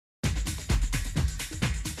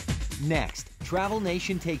Next, Travel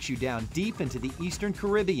Nation takes you down deep into the Eastern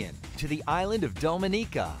Caribbean to the island of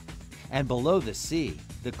Dominica. And below the sea,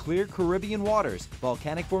 the clear Caribbean waters,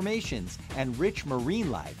 volcanic formations, and rich marine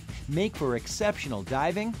life make for exceptional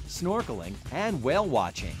diving, snorkeling, and whale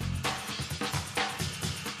watching.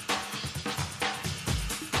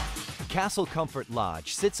 Castle Comfort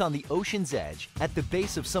Lodge sits on the ocean's edge at the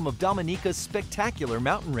base of some of Dominica's spectacular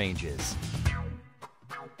mountain ranges.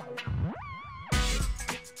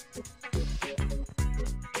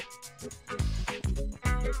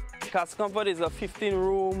 Castle Comfort is a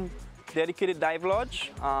 15-room dedicated dive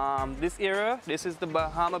lodge. This is the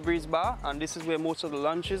Bahama Breeze Bar, and this is where most of the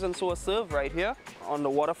lunches and so are served, right here on the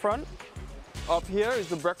waterfront. Up here is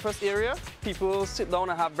the breakfast area. People sit down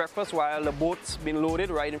and have breakfast while the boat's been loaded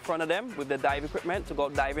right in front of them with the dive equipment to go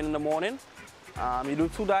diving in the morning. You do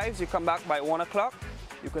 2 dives, you come back by 1 o'clock.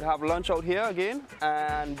 You could have lunch out here again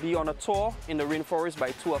and be on a tour in the rainforest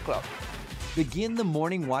by 2 o'clock. Begin the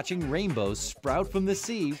morning watching rainbows sprout from the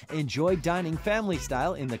sea. Enjoy dining family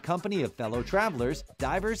style in the company of fellow travelers,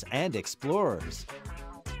 divers, and explorers.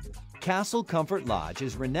 Castle Comfort Lodge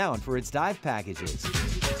is renowned for its dive packages.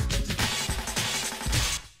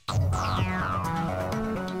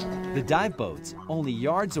 The dive boats, only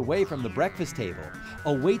yards away from the breakfast table,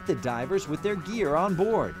 await the divers with their gear on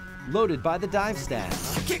board, loaded by the dive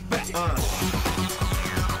staff. Kick back.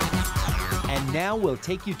 And now we'll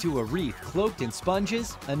take you to a reef cloaked in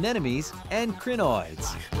sponges, anemones, and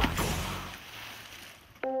crinoids.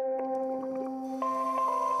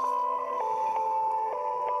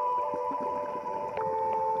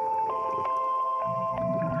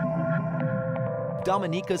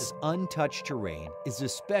 Dominica's untouched terrain is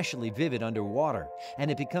especially vivid underwater,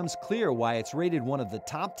 and it becomes clear why it's rated one of the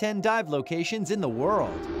top 10 dive locations in the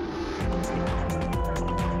world.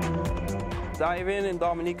 Diving in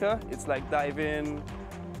Dominica, it's like diving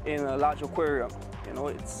in a large aquarium. You know,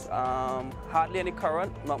 it's hardly any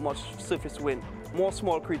current, not much surface wind, more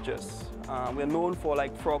small creatures. We're known for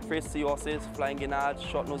like frogfish, seahorses, flying gannards,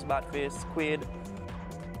 short-nosed batfish, squid.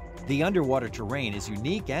 The underwater terrain is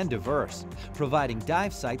unique and diverse, providing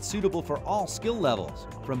dive sites suitable for all skill levels,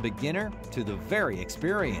 from beginner to the very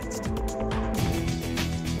experienced.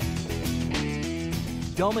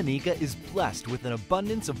 Dominica is blessed with an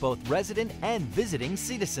abundance of both resident and visiting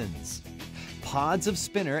citizens. Pods of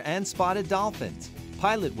spinner and spotted dolphins,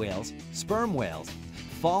 pilot whales, sperm whales,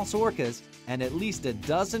 false orcas, and at least a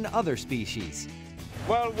dozen other species.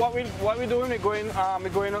 Well, what we're doing, we're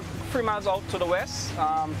going 3 miles out to the west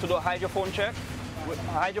to do a hydrophone check. A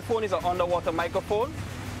hydrophone is an underwater microphone.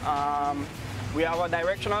 We have a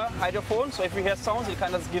directional hydrophone, so if we hear sounds, it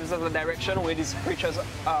kind of gives us a direction where these creatures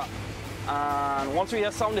are. And once we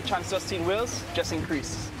hear sound, the chances of seeing whales just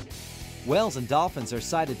increase. Whales and dolphins are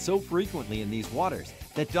sighted so frequently in these waters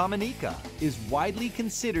that Dominica is widely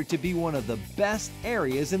considered to be one of the best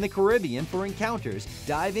areas in the Caribbean for encounters.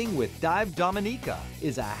 Diving with Dive Dominica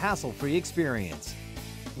is a hassle-free experience.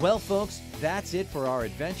 Well, folks, that's it for our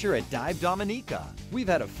adventure at Dive Dominica. We've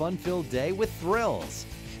had a fun-filled day with thrills.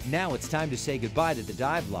 Now it's time to say goodbye to the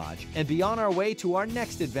Dive Lodge and be on our way to our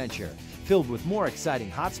next adventure, filled with more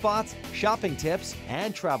exciting hotspots, shopping tips,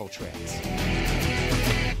 and travel tricks.